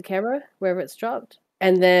 closer to the camera, wherever it's dropped.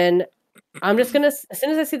 And then I'm just gonna, as soon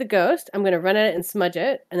as I see the ghost, I'm gonna run at it and smudge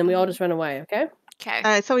it, and then we all just run away. Okay? okay.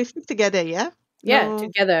 All right. So we stick together, yeah? Yeah, No,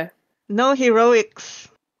 together. no heroics.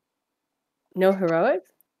 No heroics.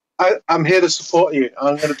 I'm here to support you.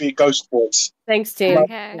 I'm going to be Ghost Boys. Thanks, team.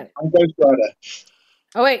 Okay. Yeah. I'm Ghost Rider.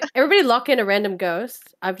 Oh wait, everybody lock in a random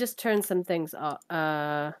ghost. I've just turned some things off.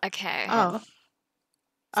 Okay. Oh. So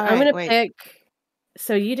All I'm right. gonna Wait. pick.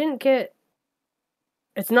 So you didn't get.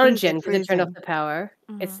 It's not a Didn't get gen because it turned off freezing. the power.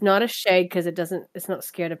 Mhm. It's not a shade because it doesn't. It's not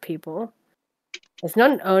scared of people. It's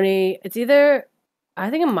not an oni. It's either. I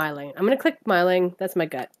think I'm miling. I'm gonna click miling. That's my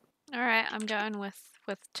gut. All right, I'm going with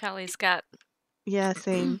Charlie's gut. Yeah,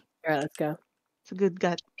 same. All right, let's go. It's a good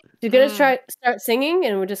gut. She's gonna Mm. start singing,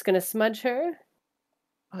 and we're just gonna smudge her.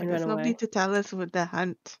 Oh, And there's run nobody away. to tell us with the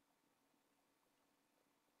hunt.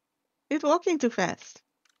 It's walking too fast.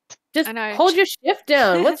 Just I know. hold your shift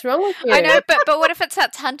down. What's wrong with you? I know, but what if it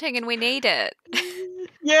starts hunting and we need it?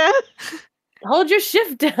 Yeah. Hold your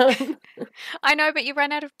shift down. I know, but you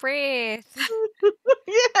run out of breath.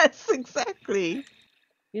 Yes, exactly.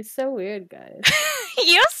 You're so weird, guys.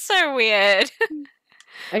 You're so weird.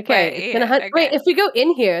 Okay, Wait, it's gonna yeah, hunt. Wait, okay. if we go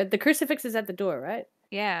in here, the crucifix is at the door, right?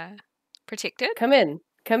 Yeah, Protected? Come in.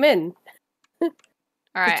 Come in. All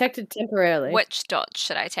right. Protected temporarily. Which dot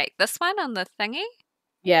should I take? This one on the thingy?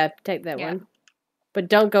 Yeah, take that Yeah. one. But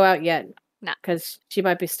don't go out yet. Nah. Because she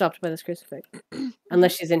might be stopped by this crucifix.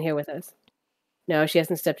 Unless she's in here with us. No, she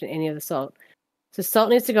hasn't stepped in any of the salt. So salt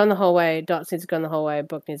needs to go in the hallway, Dots needs to go in the hallway,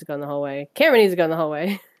 book needs to go in the hallway, camera needs to go in the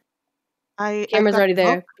hallway. Camera's already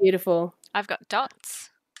there. Beautiful. I've got dots.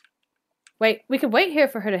 Wait, we could wait here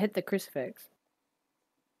for her to hit the crucifix.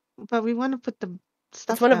 But we want to put the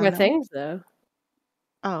stuff It's one of down, our no? things, though.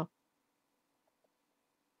 Oh.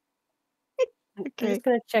 I'm Okay. just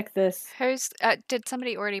gonna check this. Who's did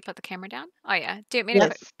somebody already put the camera down? Oh yeah. Do you want me to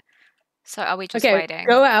Yes. put... So are we just Okay, waiting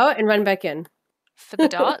go out and run back in. for the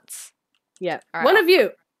dots? Yeah. All One right. of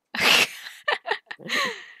you!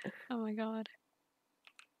 Oh my god.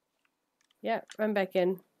 Yeah, run back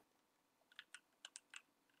in.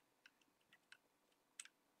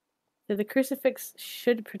 So the crucifix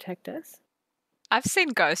should protect us. I've seen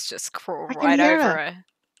ghosts just crawl I can right hear over her. her.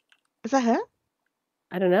 Is that her?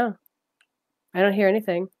 I don't know. I don't hear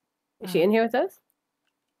anything. Is she in here with us?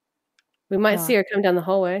 We might No. see her come down the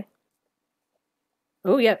hallway.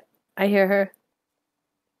 Oh, yep. I hear her.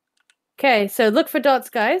 Okay, so look for dots,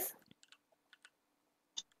 guys.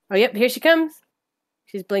 Oh, yep, here she comes.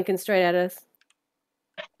 She's blinking straight at us.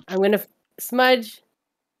 I'm going to smudge.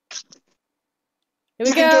 Here we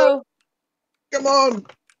You can do go. Come on.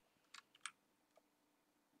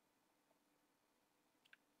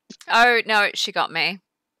 Oh no, she got me.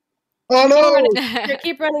 Oh Keep no. running. Here,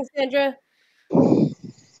 keep running, Sandra.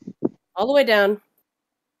 All the way down.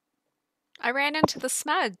 I ran into the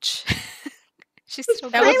smudge. She's still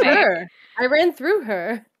That got was me. her. I ran through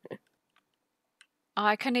her. Oh,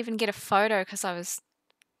 I couldn't even get a photo because I was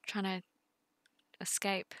trying to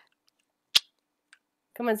escape.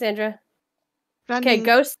 Come on, Sandra. Running. Okay,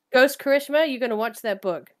 Ghost Karishma, you're going to watch that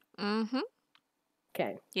book. Mm-hmm.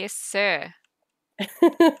 Okay. Yes, sir.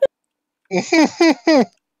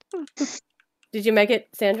 Did you make it,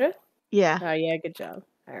 Sandra? Yeah. Oh, yeah, good job.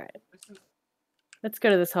 All right. Let's go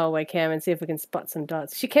to this hallway, Cam, and see if we can spot some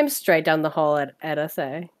dots. She came straight down the hall at us,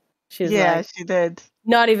 eh? She was Yeah, like, she did.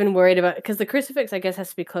 not even worried about because the crucifix, I guess,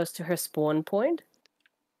 has to be close to her spawn point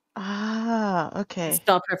Ah, to okay.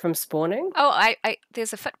 stop her from spawning. Oh, I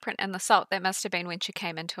there's a footprint in the salt. That must have been when she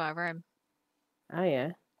came into our room. Oh,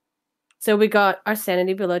 yeah. So we got our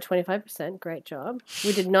sanity below 25%. Great job.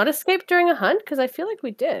 We did not escape during a hunt because I feel like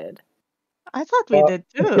we did. I thought we did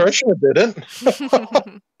too. Krishna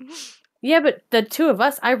didn't. Yeah, but the two of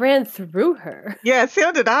us, I ran through her. Yeah,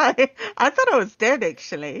 so did I. I thought I was dead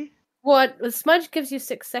actually. What? The smudge gives you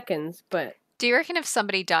 6 seconds, but Do you reckon if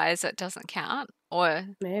somebody dies, it doesn't count? Or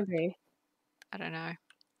maybe. I don't know.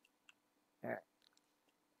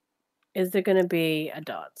 Is there going to be a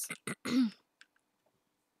dots?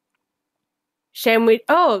 Shame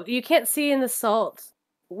oh, you can't see in the salt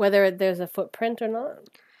whether there's a footprint or not.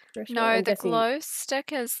 For sure. No, I'm the guessing glow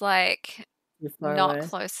stick is like you're far not away.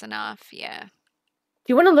 close enough. Yeah. Do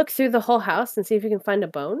you want to look through the whole house and see if you can find a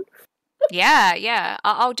bone? Yeah.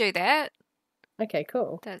 I'll do that. Okay,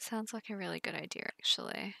 cool. That sounds like a really good idea,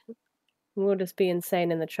 actually. We'll just be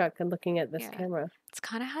insane in the truck and looking at this Yeah. camera. It's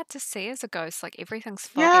kind of hard to see as a ghost. Like everything's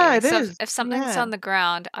foggy. Yeah, it so is. if something's Yeah. on the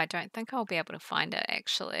ground, I don't think I'll be able to find it.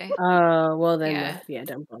 Actually. Oh, well then, Yeah. yeah,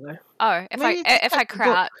 don't bother. Oh, if Maybe you can if I check the book.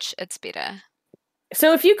 crouch, it's better.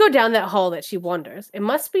 So if you go down that hall that she wanders, it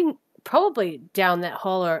must be probably down that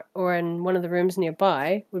hall or in one of the rooms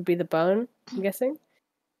nearby would be the bone, I'm guessing.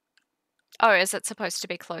 Oh, is it supposed to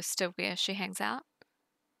be close to where she hangs out?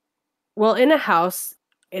 Well, in a house,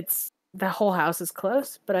 the whole house is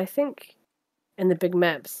close, but I think in the big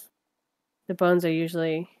maps, the bones are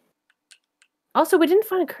usually... Also, we didn't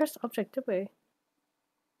find a cursed object, did we?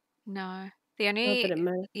 No. The Not that it only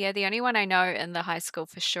matters. the only one I know in the high school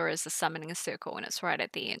for sure is the summoning circle, and it's right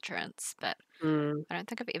at the entrance. But Mm, I don't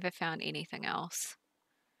think I've ever found anything else.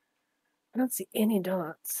 I don't see any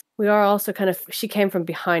dots. We are also kind of... She came from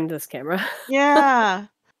behind this camera. Yeah.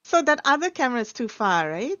 So that other camera is too far,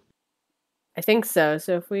 right? I think so.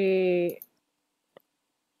 So if we...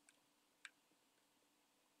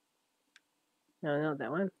 No, not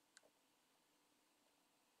that one.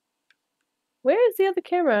 Where is the other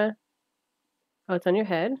camera? Oh, it's on your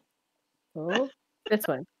head. Oh, this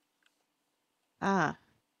one. Ah.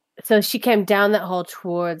 So she came down that hall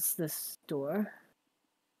towards this door.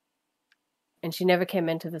 And she never came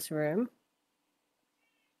into this room.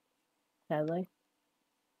 Sadly.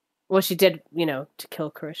 Well, she did, to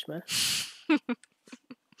kill Karishma.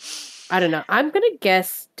 I don't know. I'm going to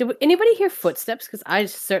guess... Did anybody hear footsteps? Because I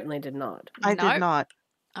certainly did not. I Nope. did not.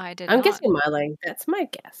 I did I'm not. guessing Marley. That's my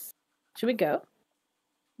guess. Should we go?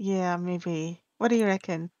 Yeah, maybe. What do you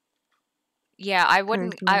reckon? Yeah, I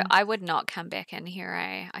wouldn't. Charisma. I would not come back in here.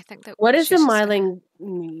 I think that What does the she's just gonna- myling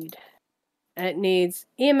need? It needs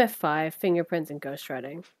EMF 5, fingerprints, and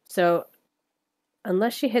ghostwriting. So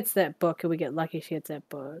unless she hits that book, and we get lucky, she hits that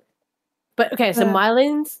book. But okay, so But-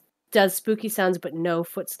 Myling's does spooky sounds, but no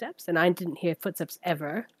footsteps, and I didn't hear footsteps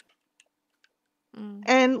ever. Mm.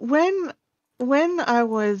 And when I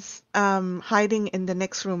was hiding in the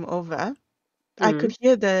next room over, I could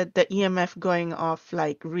hear the EMF going off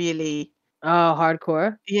like really. Oh,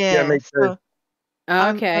 hardcore. Yeah, me too. So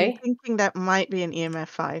I'm Okay. thinking that might be an EMF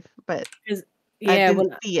 5, but I Yeah,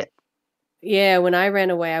 didn't see it. when I ran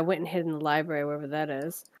away, I went and hid in the library, wherever that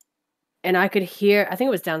is. And I could hear, I think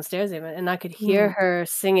it was downstairs even, and I could hear her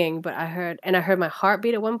singing, but I heard my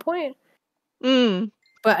heartbeat at one point, Mm,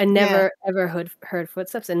 but I never ever heard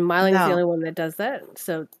footsteps, and Myling's the No. only one that does that.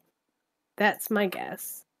 So that's my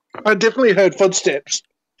guess. I definitely heard footsteps.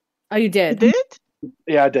 Oh, you you did? did?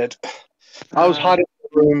 Yeah, I did. I was hiding in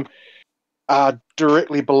the room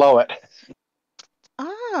directly below it.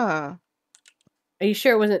 Ah, Are you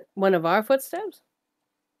sure it wasn't one of our footsteps?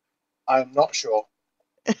 I'm not sure.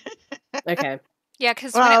 Okay. Yeah,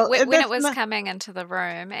 because Well, when it that's was not- coming into the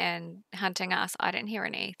room and hunting us, I didn't hear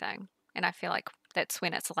anything, and I feel like that's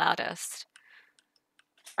when it's loudest.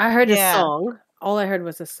 I heard a Yeah. song. All I heard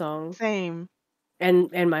was a song same.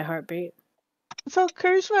 and my heartbeat. So,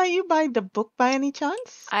 Karishma, are you by the book by any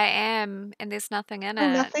chance? I am, and there's nothing in Oh,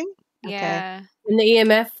 it. nothing? Okay. Yeah. And the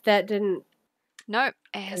EMF that didn't. Nope,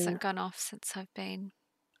 it hasn't gone off since I've been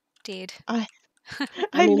dead. I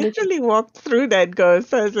I mean, we literally walked through that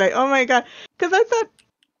ghost. I was like, oh my God. Because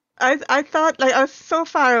I thought like I was so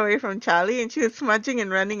far away from Charlie and she was smudging and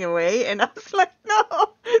running away. And I was like,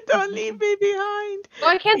 no, don't leave me behind. Well,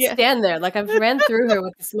 I can't Yeah. stand there. Like, I've ran through her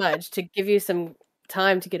with the smudge to give you some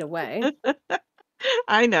time to get away.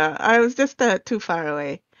 I know. I was just too far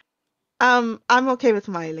away. I'm okay with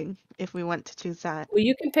Myling if we want to choose that. Well,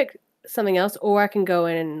 you can pick something else, or I can go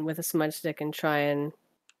in with a smudge stick and try and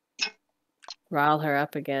rile her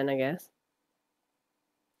up again, I guess.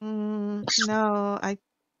 No, I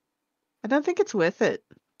don't think it's worth it.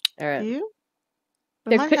 All right. Do you?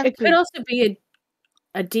 It could also be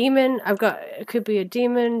a demon. It could be a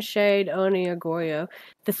demon, Shade, Oni, or Goryo.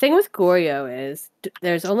 The thing with Goryo is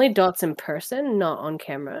there's only dots in person, not on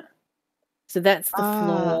camera. So that's the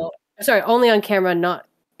flaw. Sorry, only on camera, not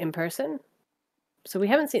in person. So we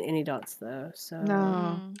haven't seen any dots though. So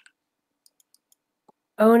No.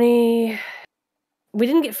 Oni, we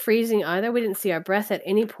didn't get freezing either. We didn't see our breath at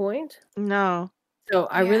any point. No. So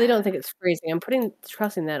I really don't think it's freezing. I'm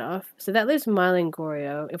trusting that off. So that leaves Myling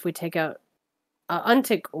Goryo if we take out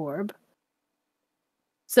Untick Orb.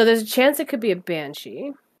 So there's a chance it could be a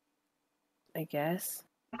Banshee, I guess.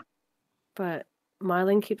 But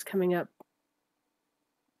Myling keeps coming up.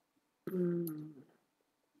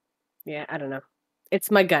 Yeah, I don't know. It's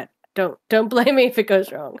my gut. Don't blame me if it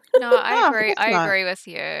goes wrong. No, I No, agree. it's I not. agree with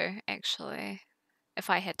you, actually. If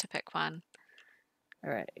I had to pick one.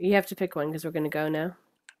 All right, you have to pick one because we're going to go now.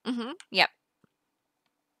 Yep.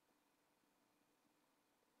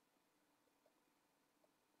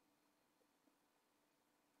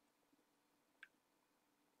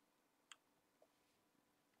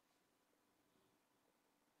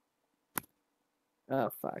 Oh,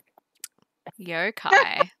 fuck.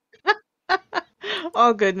 Yokai.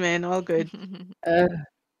 All good, man. All good.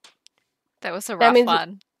 That was a That rough means-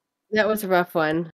 one. That was a rough one.